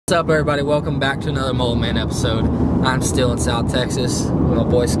What's up, everybody? Welcome back to another Mullet Man episode. I'm still in South Texas with my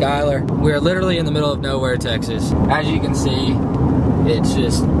boy Skyler. We're literally in the middle of nowhere, Texas. As you can see, it's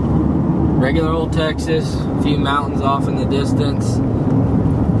just regular old Texas, a few mountains off in the distance.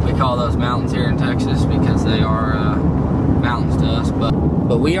 We call those mountains here in Texas because they are mountains to us.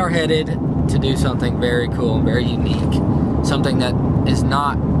 But we are headed to do something very cool and very unique. Something that is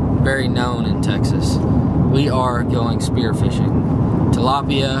not very known in Texas. We are going spearfishing.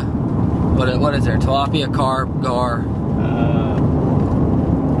 Tilapia, what is there? Tilapia, carp, gar,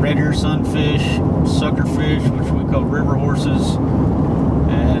 red ear sunfish, suckerfish, which we call river horses,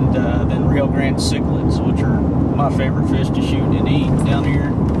 and then Rio Grande cichlids, which are my favorite fish to shoot and eat down here.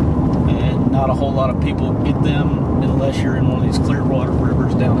 And not a whole lot of people get them unless you're in one of these clear water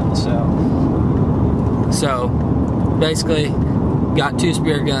rivers down in the south. So basically, got 2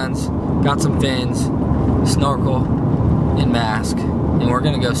 spear guns, got some fins, snorkel, and mask. And we're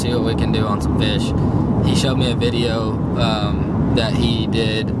gonna go see what we can do on some fish. He showed me a video that he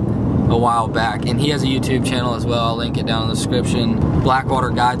did a while back, and he has a YouTube channel as well. I'll link it down in the description.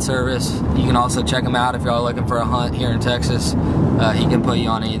 Blackwater Guide Service. You can also check him out if y'all are looking for a hunt here in Texas. He can put you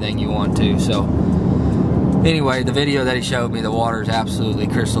on anything you want to. So anyway, the video that he showed me, the water is absolutely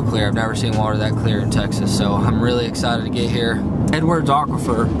crystal clear. I've never seen water that clear in Texas, so I'm really excited to get here. Edwards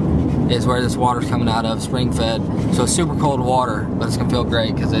Aquifer is where this water's coming out of, spring fed. So it's super cold water, but it's gonna feel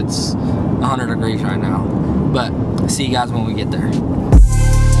great because it's 100 degrees right now. But see you guys when we get there.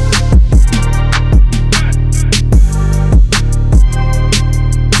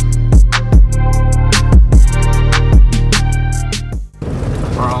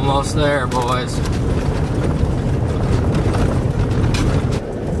 We're almost there, boys.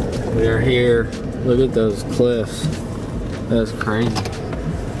 We are here. Look at those cliffs. That's crazy.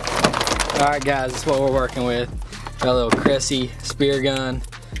 Alright guys, this is what we're working with. Got a little Cressy spear gun.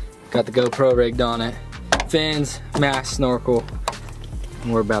 Got the GoPro rigged on it. Fins, mask, snorkel.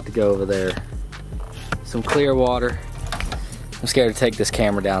 And we're about to go over there. Some clear water. I'm scared to take this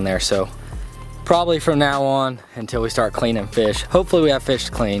camera down there, so probably from now on until we start cleaning fish. Hopefully we have fish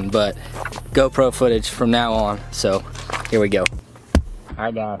to clean, but GoPro footage from now on. So here we go.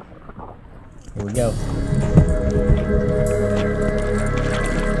 Alright guys, here we go.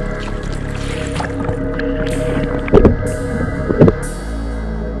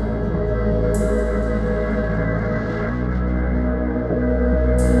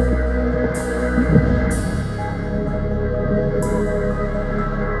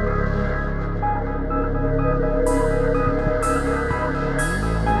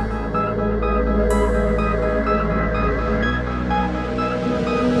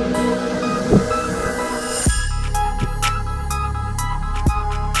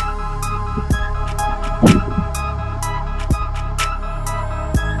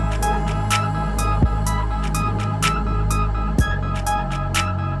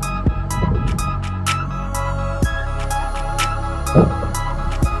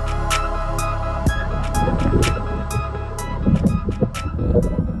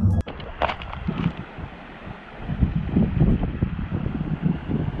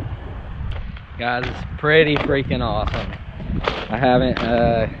 Guys, it's pretty freaking awesome. I haven't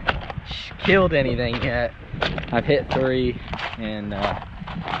killed anything yet. I've hit 3, and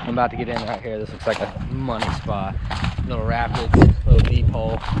I'm about to get in right here. This looks like a money spot. Little rapids, little deep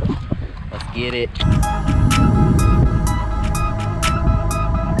hole. Let's get it.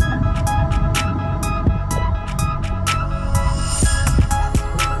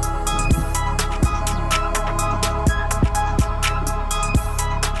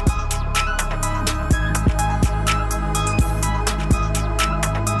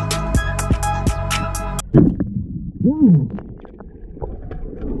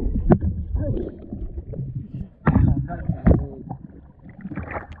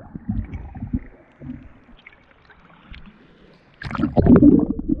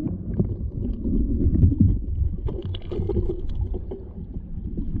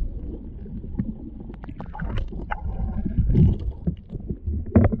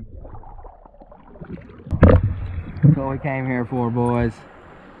 That's what we came here for, boys.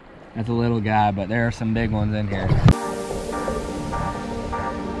 That's a little guy, but there are some big ones in here.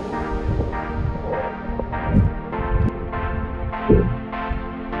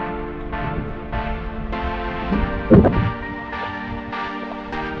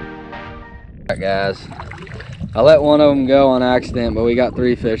 Alright guys, I let one of them go on accident, but we got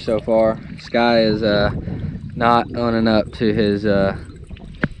 3 fish so far. Sky is not owning up to his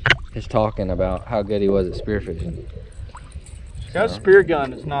talking about how good he was at spearfishing. Got a spear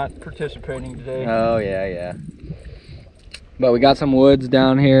gun, it's not participating today. Oh yeah, yeah. But we got some woods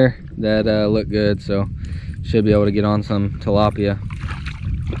down here that look good, so should be able to get on some tilapia.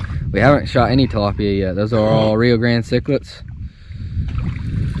 We haven't shot any tilapia yet. Those are all Rio Grande cichlids.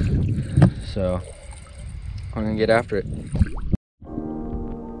 So I'm gonna get after it.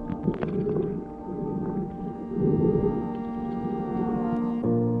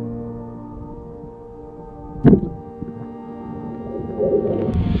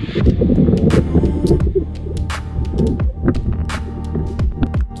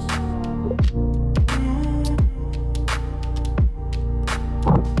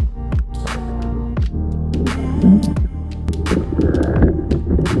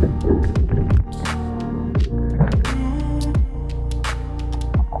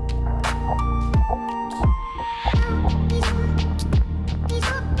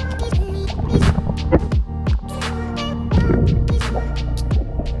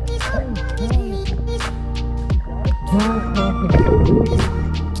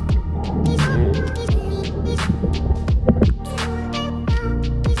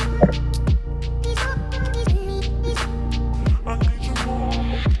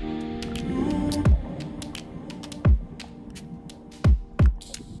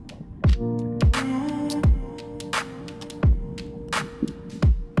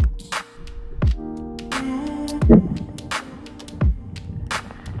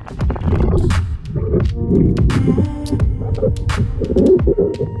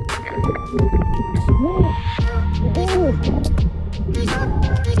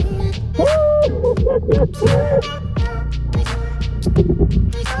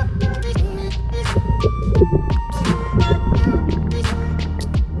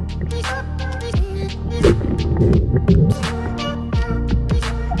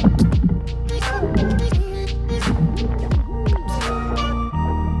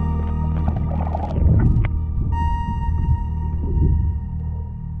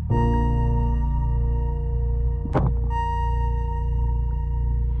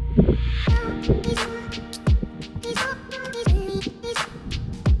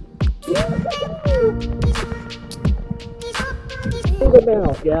 The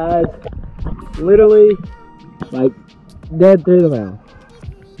mouth, guys. Literally, like, dead through the mouth.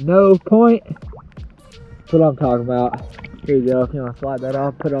 No point. That's what I'm talking about. Here you go. If you want to slide that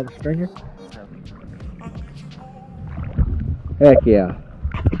off, put it on the stringer. Heck yeah.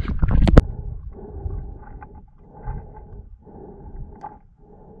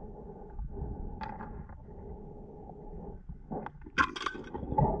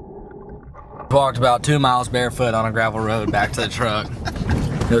 Walked about 2 miles barefoot on a gravel road back to the truck.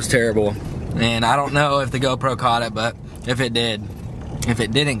 It was terrible. And I don't know if the GoPro caught it, but if it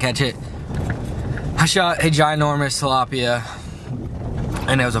didn't catch it, I shot a ginormous tilapia,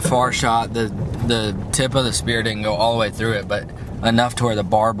 and it was a far shot. The tip of the spear didn't go all the way through it, but enough to where the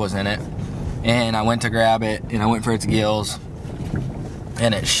barb was in it. And I went to grab it, and I went for its gills,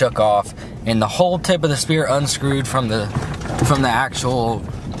 and it shook off, and the whole tip of the spear unscrewed from the actual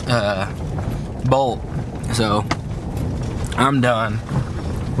bolt. So I'm done.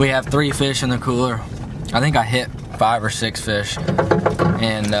 We have 3 fish in the cooler. I think I hit 5 or 6 fish,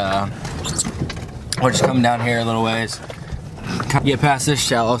 and we're just coming down here a little ways, get past this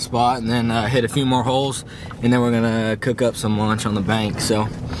shallow spot, and then hit a few more holes, and then we're gonna cook up some lunch on the bank. So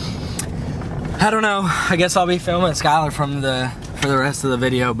I don't know, I guess I'll be filming Skylar for the rest of the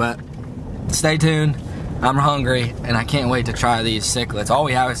video, but stay tuned. I'm hungry, and I can't wait to try these cichlids. All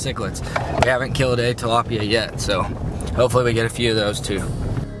we have is cichlids. We haven't killed a tilapia yet, so hopefully we get a few of those too.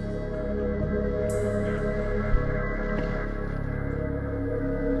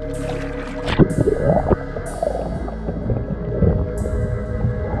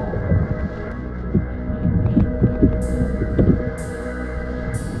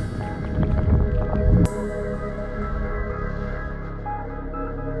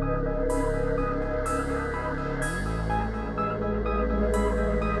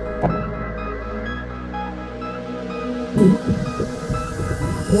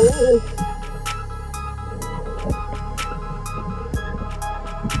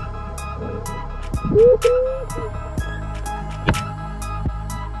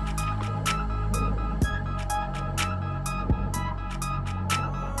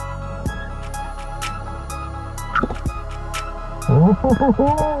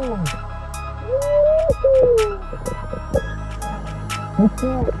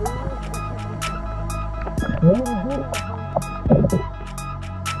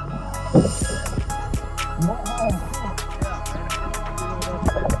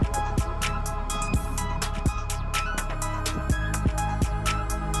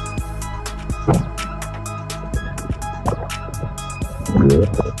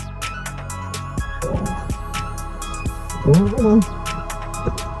 He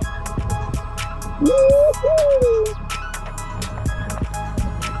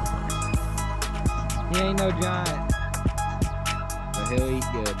ain't no giant, but he'll eat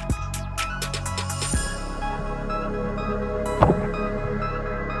good.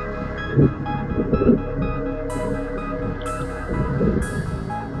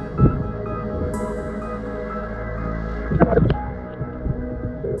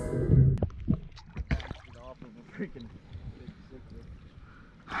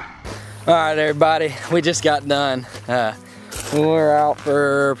 All right, everybody, we just got done. We were out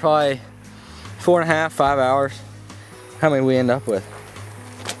for probably 4.5, 5 hours. How many we end up with?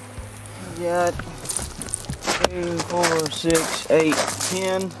 We got 2, 4, 6, 8,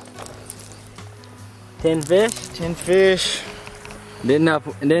 10. 10 fish? 10 fish. Didn't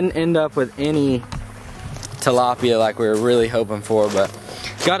end up with any tilapia like we were really hoping for, but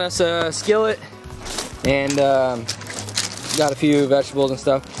got us a skillet and got a few vegetables and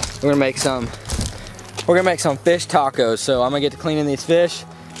stuff. We're gonna make some fish tacos. So I'm gonna get to cleaning these fish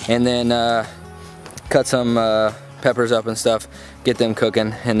and then cut some peppers up and stuff, get them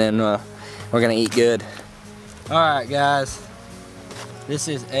cooking, and then we're gonna eat good. All right, guys, this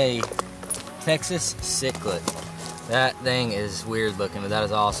is a Texas cichlid. That thing is weird looking, but that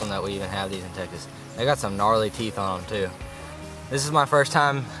is awesome that we even have these in Texas. They got some gnarly teeth on them too. This is my first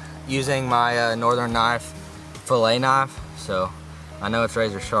time using my Northern knife, fillet knife, so I know it's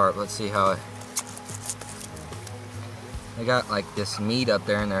razor sharp. Let's see how it... They got like this meat up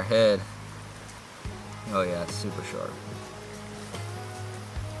there in their head. Oh yeah, it's super sharp.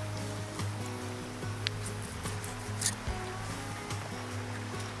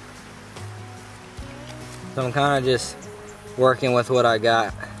 So I'm kind of just working with what I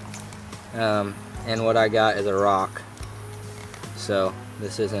got, and what I got is a rock. So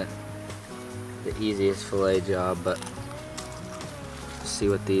this isn't the easiest fillet job, but see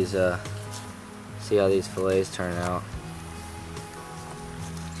what these, see how these fillets turn out.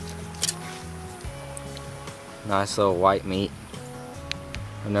 Nice little white meat.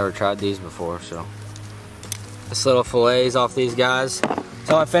 I've never tried these before, so this little fillets off these guys.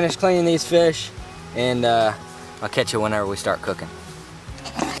 So I finished cleaning these fish, and I'll catch you whenever we start cooking.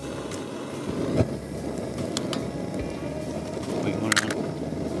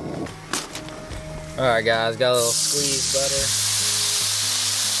 Alright guys, got a little squeezed butter.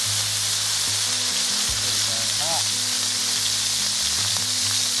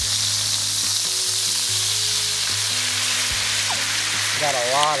 Got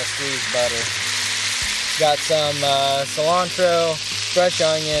a lot of squeezed butter. Got some cilantro, fresh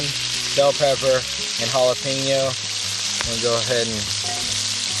onion, bell pepper, and jalapeno. I'm gonna go ahead and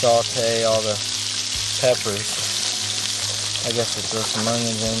saute all the peppers. I guess we'll throw some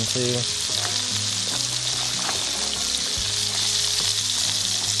onions in too.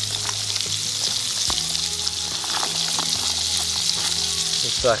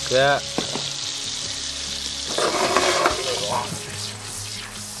 Just like that.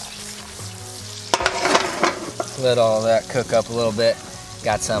 Let all that cook up a little bit.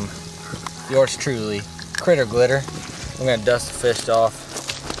 Got some, yours truly, critter glitter. I'm gonna dust the fish off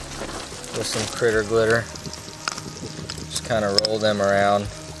with some critter glitter. Just kind of roll them around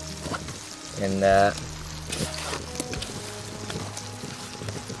in that.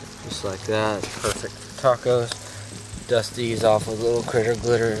 Just like that. Perfect for tacos. Dust these off with a little critter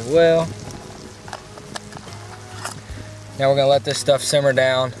glitter as well. Now we're gonna let this stuff simmer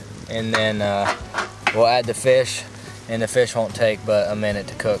down, and then we'll add the fish, and the fish won't take but a minute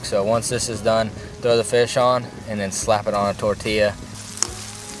to cook. So once this is done, throw the fish on and then slap it on a tortilla.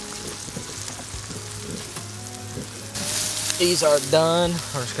 These are done.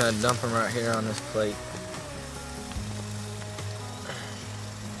 I'm just gonna dump them right here on this plate.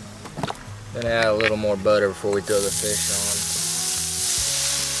 Then add a little more butter before we throw the fish on.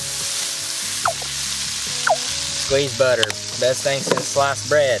 Squeezed butter, best thing since sliced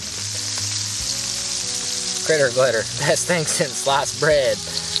bread. Critter glitter, best thing since sliced bread.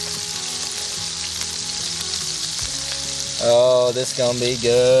 Oh, this is gonna be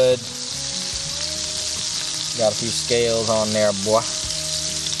good. Got a few scales on there, boy.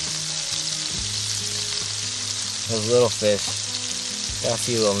 Those little fish, got a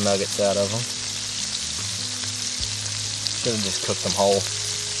few little nuggets out of them. Should have just cooked them whole.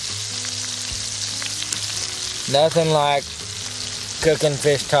 Nothing like cooking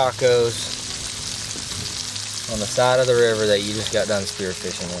fish tacos on the side of the river that you just got done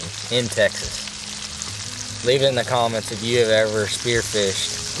spearfishing in Texas. Leave it in the comments if you have ever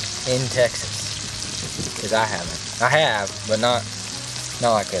spearfished in Texas, because I haven't. I have, but not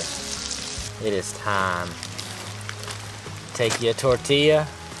like this. It is time. Take you a tortilla,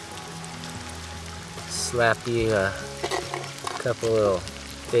 slap you a couple little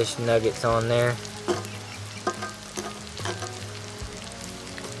fish nuggets on there.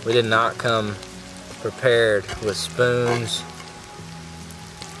 We did not come prepared with spoons,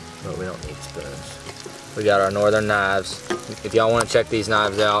 but we don't need spoons. We got our northern knives. If y'all want to check these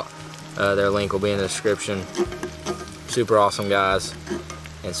knives out, their link will be in the description. Super awesome guys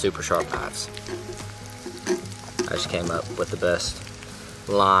and super sharp knives. I just came up with the best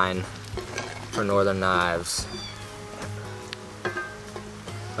line for northern knives.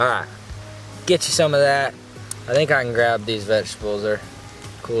 Alright, get you some of that. I think I can grab these vegetables. They're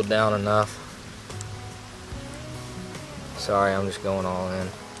cooled down enough. Sorry, I'm just going all in.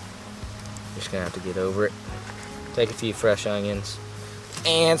 Just gonna have to get over it. Take a few fresh onions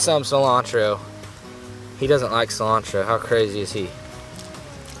and some cilantro. He doesn't like cilantro. How crazy is he?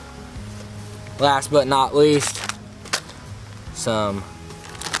 Last but not least, some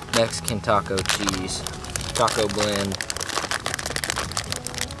Mexican taco cheese, taco blend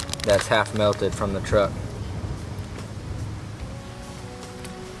that's half melted from the truck.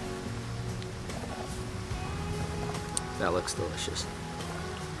 That looks delicious.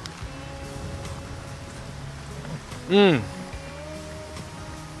 Mmm.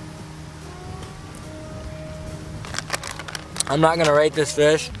 I'm not gonna rate this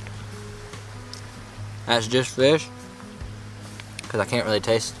fish as just fish because I can't really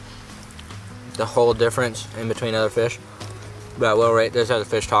taste the whole difference in between other fish, but I will rate this as a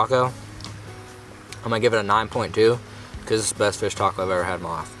fish taco. I'm gonna give it a 9.2 because it's the best fish taco I've ever had in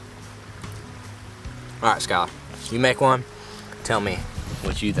my life. Alright, Scott, you make one, tell me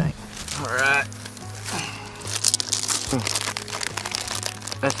what you think. Alright.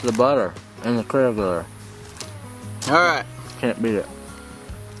 That's the butter and the clear glitter. Alright. Can't beat it.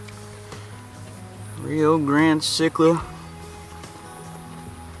 Rio Grande Cicla.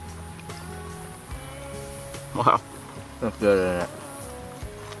 Wow. That's good, isn't it?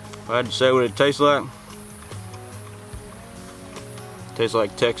 If I had to say what it tastes like, it tastes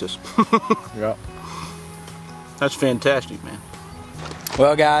like Texas. Yep. That's fantastic, man.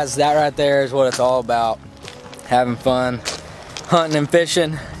 Well guys, that right there is what it's all about. Having fun, hunting and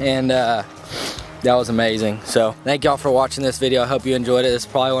fishing, and that was amazing. So thank y'all for watching this video. I hope you enjoyed it. It's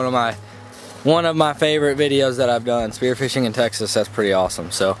probably one of my favorite videos that I've done. Spearfishing in Texas, that's pretty awesome.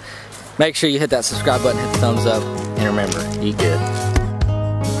 So make sure you hit that subscribe button, hit the thumbs up, and remember, eat good.